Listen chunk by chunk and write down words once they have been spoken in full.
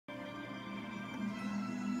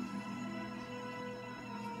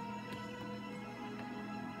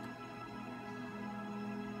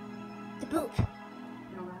Move.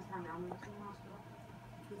 You know, last time Alan was in the hospital,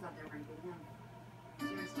 he was out there drinking him.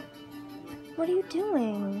 Seriously. What are you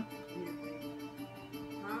doing?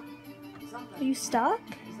 Huh? Something. Are you stuck?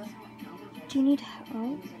 Is that something? Do you need help? No,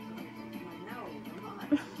 I'm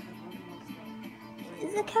not.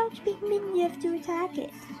 Is the couch beating me? You have to attack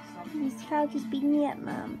it. This couch is beating me up,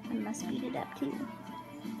 Mom. I must beat it up too.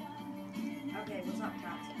 Okay, what's up,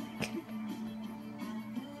 Tats?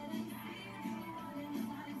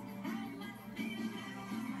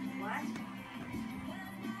 What?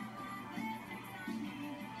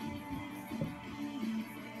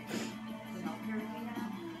 The healthcare we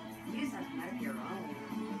have? We just have Medicare only.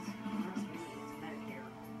 It's Medicare.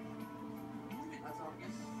 That's all.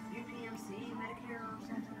 UPMC, Medicare, or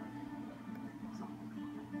something.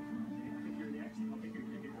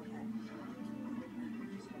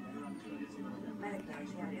 Medicare,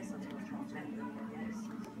 yeah, I guess that's what it's called. Medicare, yes.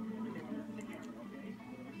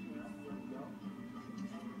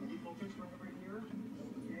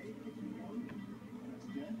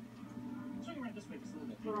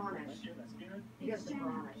 Bronish. He goes to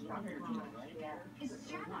Bronish, Dr. Bronish, yeah.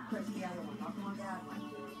 Not Chris, the other one, not the one Dad went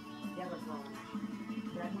to. The other Bronish.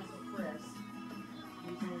 Dad went to Chris.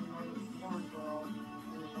 He's in Warrensboro.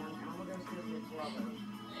 And then Alma goes to his brother.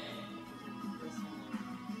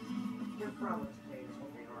 Their brothers, Dave, is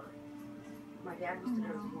what they are. My dad used to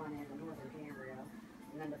go to one in the northern Cambria,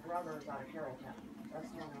 and then the brother is out of Carrolltown. That's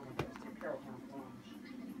the one I want to go to, Carrolltown for lunch.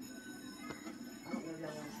 I don't know the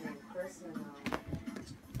other one's name, Chris and,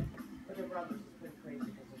 but their brothers is pretty crazy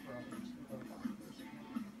because they're brothers. They're both doctors.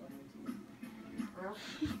 Well,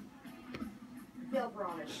 Bill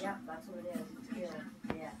Bronish, yep, that's what it is. It's Bill,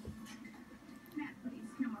 yeah.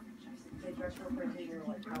 They dress real crazy, you're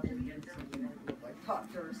like, how do you look like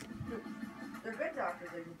doctors? They're good doctors,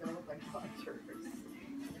 they just don't look like doctors.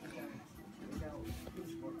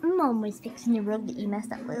 Mom was fixing the rug that you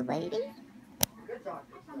messed up, little lady. Good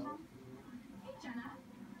doctors, though.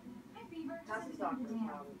 Tassie's doctor is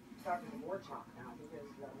now Dr. Dvorak now because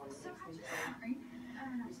that one of these things.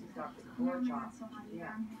 This is Dr. Dvorak.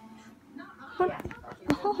 Yeah.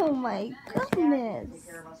 Oh my goodness. Take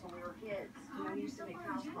care of us when we were kids. You know, he used to make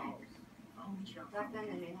house calls. Back then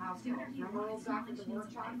they made house calls. Remember old Dr. Dvorak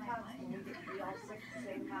cuts when we get to be all sick at the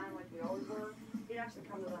same time like we always were? He'd actually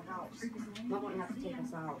come to the house. Mom wouldn't have to take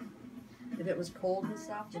us out. If it was cold and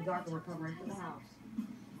stuff, the doctor would come right to the house.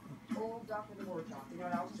 Old Dr. Dvorak. You know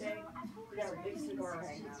what I was saying? He had a big cigar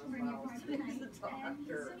hanging out as well. He's a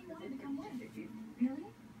doctor.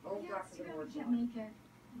 Old Dr. Dvorak.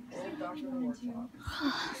 Old Dr. Dvorak.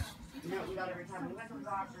 You know what we got every time we went to the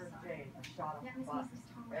doctor's, Jane, a shot of the butt.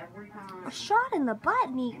 Every time. A shot in the butt,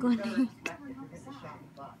 Neeku. We never expected to get a shot in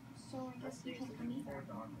the butt. That's basically for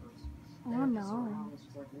doctors. Oh no.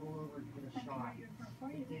 Just like roll over and get a shot.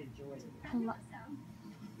 They did enjoy it.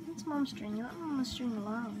 It's Mom's string. Let Mom string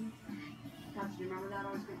alone. Pops, do you remember that? I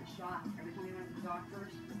always get the shot every time you went to the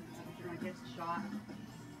doctor's. Every time I get the shot.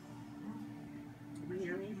 Can you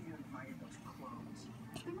hear me?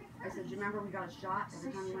 I said, do you remember we got a shot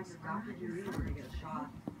every time we went to the doctor? Do you remember to get a shot?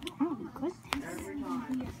 Oh goodness. Every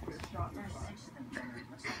time. Get a shot in the butt.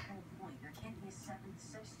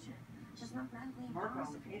 Mark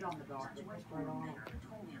on the paid on the doctor. Just right on it.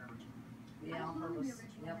 Yeah, on purpose.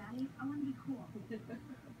 Yep. I want to be cool.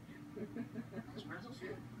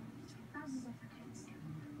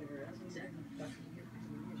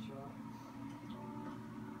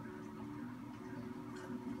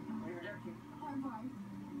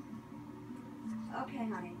 Okay,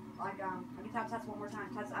 honey. Like, let me tell Tess one more time.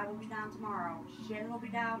 Tess, I will be down tomorrow. Shannon will be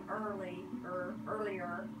down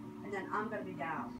earlier, and then I'm gonna be down.